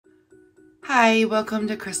Hi, welcome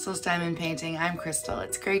to Crystal's Diamond Painting. I'm Crystal.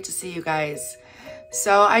 It's great to see you guys.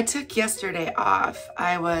 So I took yesterday off.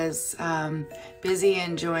 I was busy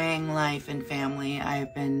enjoying life and family.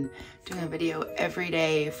 I've been doing a video every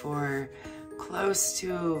day for close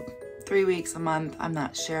to 3 weeks, a month. I'm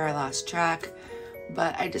not sure, I lost track,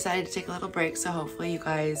 but I decided to take a little break, so hopefully you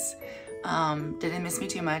guys didn't miss me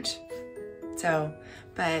too much.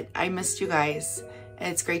 But I missed you guys.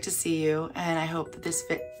 It's great to see you, and I hope that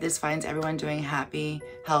this finds everyone doing happy,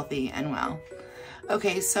 healthy, and well.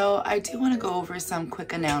 Okay, so I do want to go over some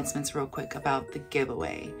quick announcements real quick about the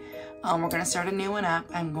giveaway. We're going to start a new one up.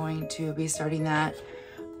 I'm going to be starting that.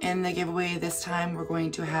 In the giveaway this time, we're going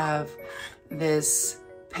to have this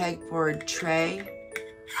pegboard tray.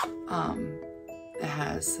 It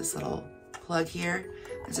has this little plug here.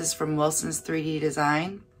 This is from Wilson's 3D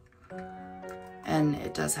Design. And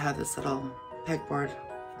it does have this little pegboard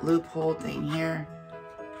loophole thing here.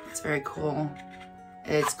 It's very cool.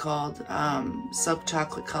 It's called Silk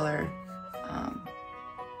Chocolate Color.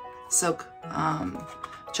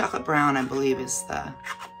 Chocolate Brown, I believe, is the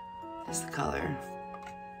color.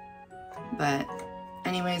 But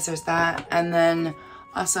anyways, there's that. And then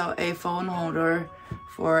also a phone holder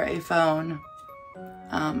for a phone.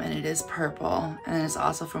 And it is purple. And it's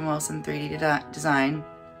also from Wilson 3D Design.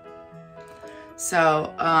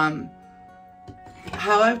 So,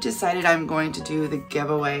 how I've decided I'm going to do the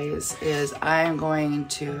giveaways is I'm going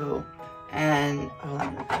to, and hold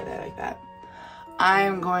on, I'll put that like that.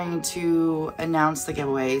 I'm going to announce the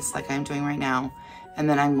giveaways like I'm doing right now, and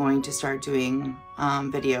then I'm going to start doing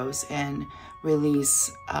videos and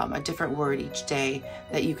release a different word each day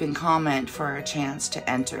that you can comment for a chance to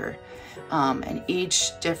enter. And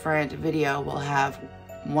each different video will have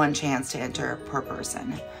one chance to enter per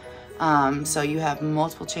person. So you have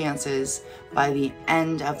multiple chances by the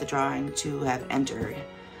end of the drawing to have entered.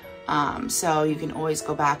 So you can always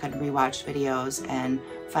go back and rewatch videos and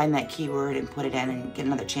find that keyword and put it in and get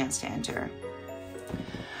another chance to enter.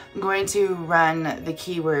 I'm going to run the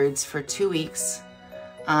keywords for 2 weeks.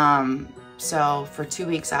 So for 2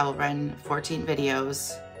 weeks I will run 14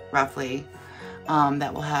 videos, roughly,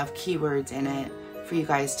 that will have keywords in it for you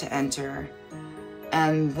guys to enter.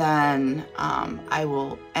 And then I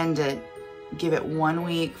will end it, give it 1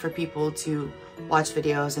 week for people to watch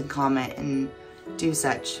videos and comment and do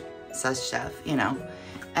such stuff, you know.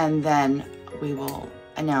 And then we will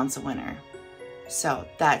announce a winner. So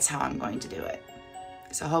that's how I'm going to do it.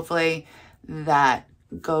 So hopefully that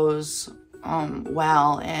goes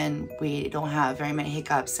well and we don't have very many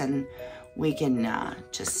hiccups and we can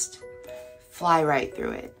just fly right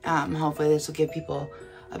through it. Hopefully this will give people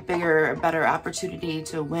a better opportunity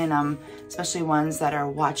to win them, especially ones that are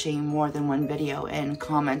watching more than one video and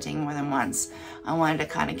commenting more than once. I wanted to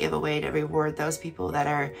kind of give a way to reward those people that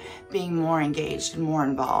are being more engaged and more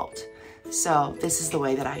involved. So this is the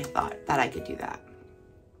way that I thought that I could do that.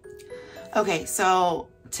 Okay, so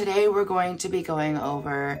today we're going to be going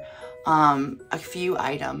over a few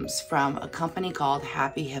items from a company called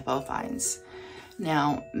HappyHippoFinds.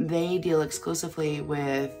 Now, they deal exclusively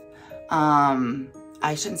with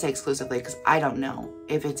I shouldn't say exclusively because I don't know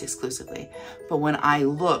if it's exclusively, but when I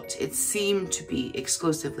looked, it seemed to be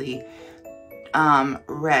exclusively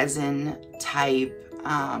resin type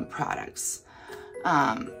products.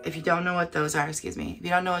 If you don't know what those are, excuse me, if you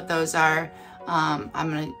don't know what those are, I'm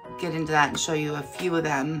gonna get into that and show you a few of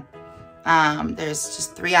them. There's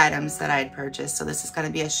just 3 items that I'd purchased, so this is gonna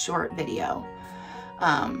be a short video.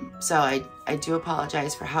 So I do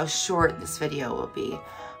apologize for how short this video will be,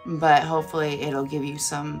 but hopefully it'll give you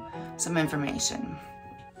some information.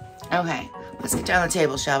 Okay, let's get down the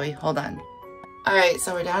table, shall we? Hold on. All right,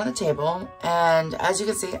 so we're down on the table, and as you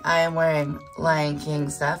can see, I am wearing Lion King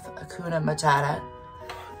stuff, Hakuna Matata.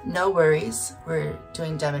 No worries, we're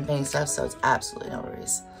doing diamond painting stuff, so it's absolutely no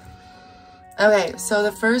worries. Okay, so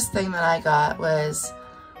the first thing that I got was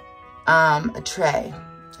a tray.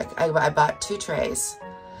 I bought 2 trays,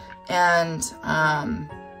 and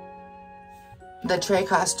the tray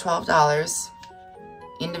cost $12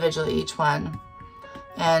 individually, each one,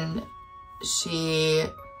 and she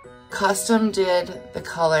custom did the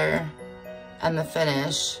color and the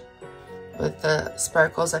finish with the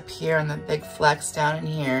sparkles up here and the big flecks down in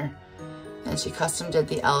here, and she custom did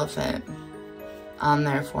the elephant on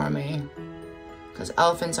there for me because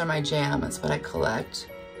elephants are my jam. That's what I collect,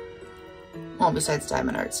 well, besides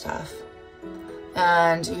diamond art stuff.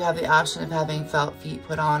 And you have the option of having felt feet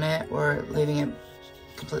put on it or leaving it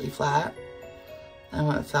completely flat. I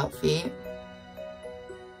went with felt feet.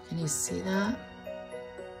 Can you see that?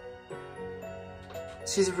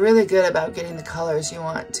 She's really good about getting the colors you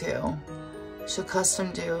want to. She'll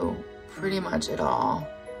custom do pretty much it all.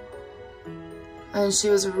 And she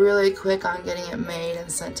was really quick on getting it made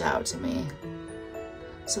and sent out to me.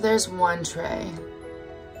 So there's one tray.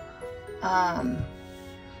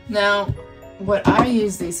 Now, what I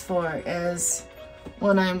use these for is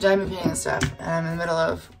when I'm diamond painting and stuff, and I'm in the middle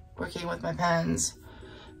of working with my pens,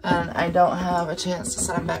 and I don't have a chance to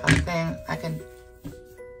set them back on the thing, I can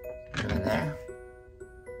put them in there.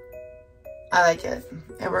 I like it.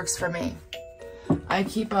 It works for me. I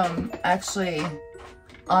keep them actually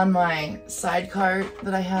on my side cart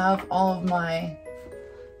that I have all of my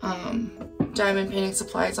diamond painting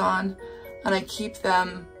supplies on, and I keep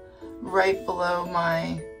them right below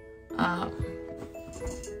my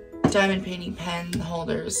diamond painting pen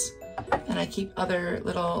holders, and I keep other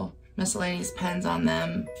little miscellaneous pens on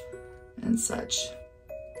them and such.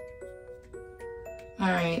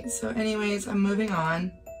 Alright, so anyways, I'm moving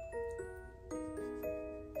on.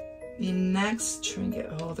 The next trinket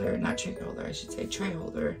holder, not trinket holder, I should say tray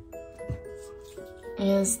holder,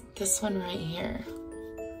 is this one right here.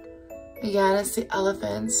 Again, it's the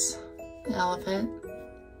elephant.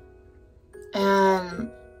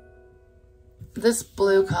 And this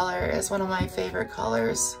blue color is one of my favorite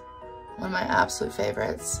colors, one of my absolute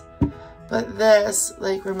favorites. But this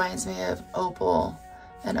like reminds me of opal,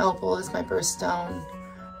 and opal is my birthstone,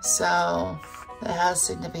 so that has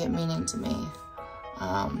significant meaning to me.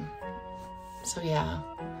 So yeah,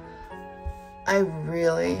 I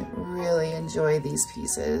really, really enjoy these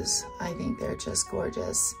pieces. I think they're just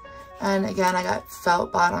gorgeous. And again, I got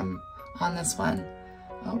felt bottom on this one.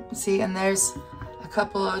 Oh, see, and there's a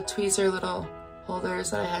couple of tweezer little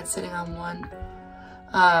holders that I had sitting on one.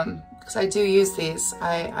 Because I do use these.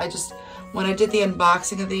 I just, when I did the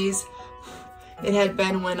unboxing of these, it had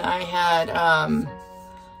been when I had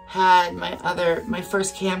had my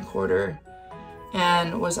first camcorder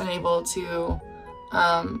and was unable to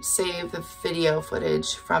save the video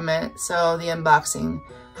footage from it, so the unboxing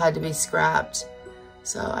had to be scrapped.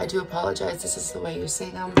 So I do apologize, this is the way you're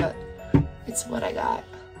seeing them, but it's what I got.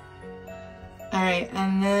 Alright,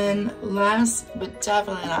 and then last but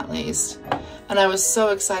definitely not least, and I was so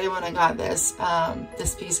excited when I got this,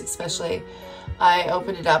 this piece especially, I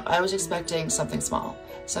opened it up. I was expecting something small,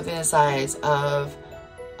 something the size of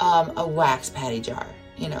a wax patty jar,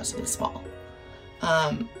 you know, something small.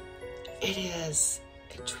 It is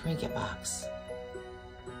a trinket box.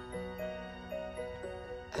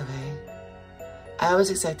 Okay. I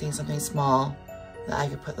was expecting something small that I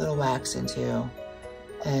could put little wax into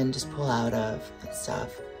and just pull out of and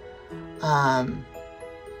stuff. And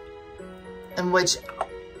which,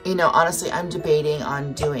 you know, honestly, I'm debating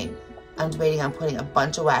on putting a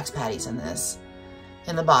bunch of wax patties in this,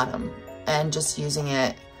 in the bottom, and just using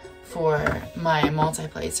it for my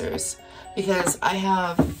multi-placers, because I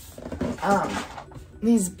have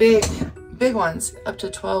these big ones, up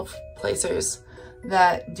to 12 placers,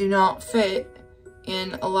 that do not fit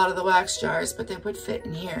in a lot of the wax jars, but they would fit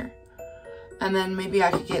in here. And then maybe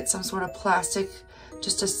I could get some sort of plastic,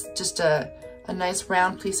 just a nice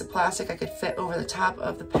round piece of plastic I could fit over the top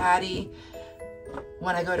of the patty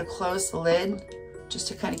when I go to close the lid, just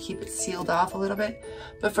to kind of keep it sealed off a little bit.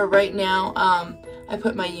 But for right now, I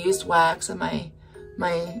put my used wax and my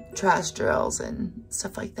trash drills and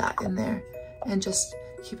stuff like that in there, and just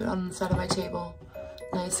keep it on the side of my table,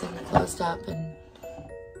 nice and closed up. And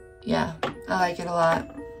yeah, I like it a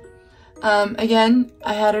lot. Again,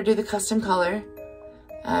 I had her do the custom color.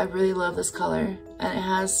 I really love this color, and it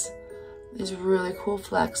has these really cool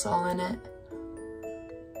flecks all in it.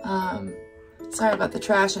 Sorry about the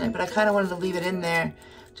trash in it, but I kind of wanted to leave it in there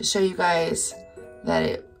to show you guys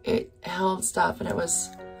that it held stuff and it was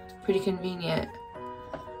pretty convenient.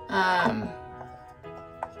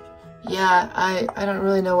 Yeah, I don't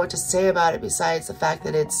really know what to say about it besides the fact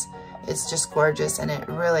that it's just gorgeous and it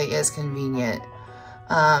really is convenient.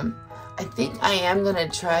 I think I am gonna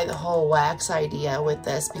try the whole wax idea with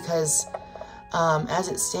this, because as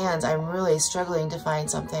it stands, I'm really struggling to find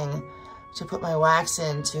something to put my wax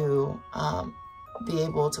in to be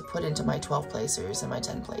able to put into my 12 placers and my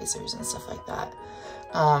 10 placers and stuff like that.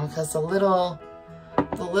 Because the little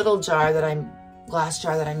jar glass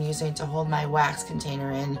jar that I'm using to hold my wax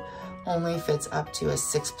container in only fits up to a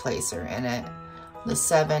 6 placer in it. The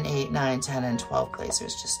 7, 8, 9, 10, and 12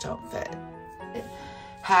 placers just don't fit.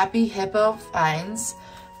 HappyHippoFinds,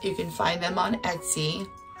 you can find them on Etsy.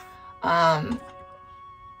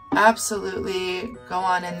 Absolutely go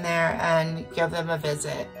on in there and give them a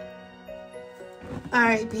visit.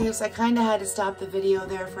 Alright peeps, I kind of had to stop the video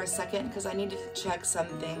there for a second because I needed to check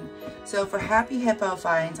something. So for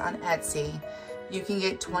HappyHippoFinds on Etsy, you can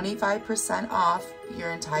get 25% off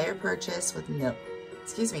your entire purchase with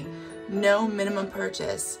no minimum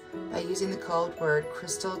purchase by using the code word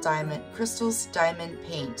Crystals Diamond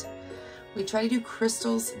Paint. We tried to do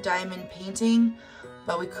Crystals Diamond Painting,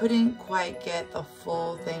 but we couldn't quite get the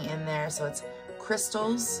full thing in there, so it's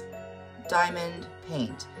Crystals Diamond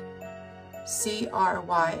Paint.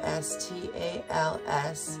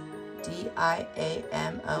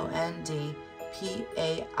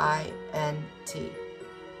 CrystalsDiamondPaint.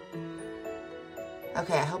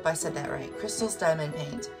 Okay, I hope I said that right. Crystals Diamond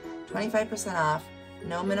Paint. 25% off,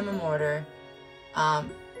 no minimum order.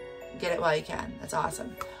 Get it while you can. That's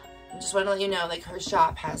awesome. Just want to let you know, like, her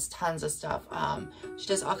shop has tons of stuff. She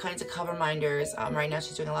does all kinds of cover minders. Right now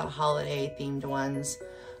she's doing a lot of holiday themed ones.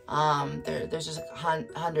 There's just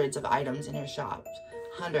hundreds of items in her shop.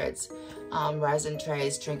 Hundreds. Resin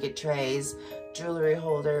trays, trinket trays, jewelry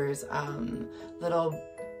holders, little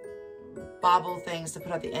bobble things to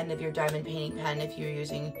put at the end of your diamond painting pen if you're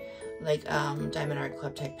using like diamond art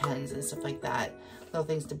clip type pens and stuff like that. Little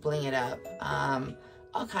things to bling it up.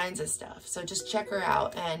 All kinds of stuff. So just check her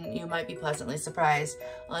out and you might be pleasantly surprised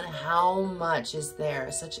on how much is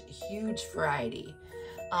there. Such a huge variety.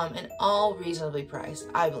 And all reasonably priced,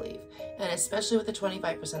 I believe. And especially with the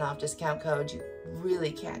 25% off discount code, you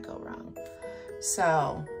really can't go wrong.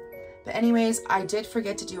 So, but anyways, I did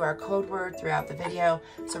forget to do our code word throughout the video,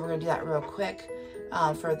 so we're gonna do that real quick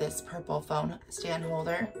for this purple phone stand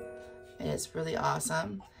holder. It is really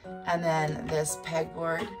awesome. And then this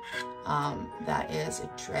pegboard, that is a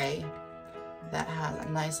tray that has a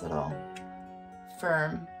nice little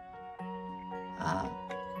firm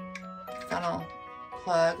funnel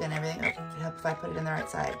plug and everything. Oh, can help if I put it in the right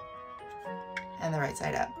side and the right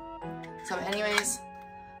side up. So anyways,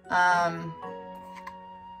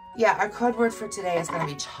 yeah, our code word for today is going to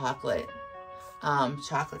be chocolate.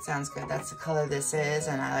 Chocolate sounds good. That's the color this is,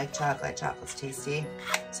 and I like chocolate. Chocolate's tasty.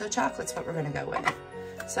 So chocolate's what we're going to go with.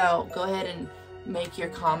 So go ahead and make your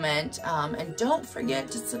comment, and don't forget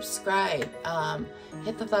to subscribe.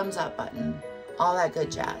 Hit the thumbs up button, all that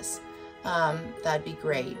good jazz. That'd be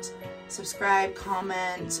great. Subscribe,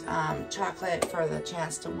 comment, chocolate for the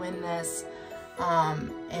chance to win this,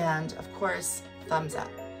 and of course, thumbs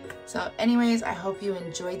up. So anyways, I hope you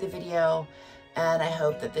enjoyed the video, and I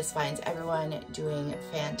hope that this finds everyone doing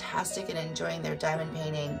fantastic and enjoying their diamond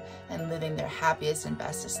painting and living their happiest and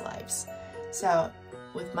bestest lives. So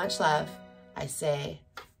with much love, I say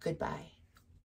goodbye.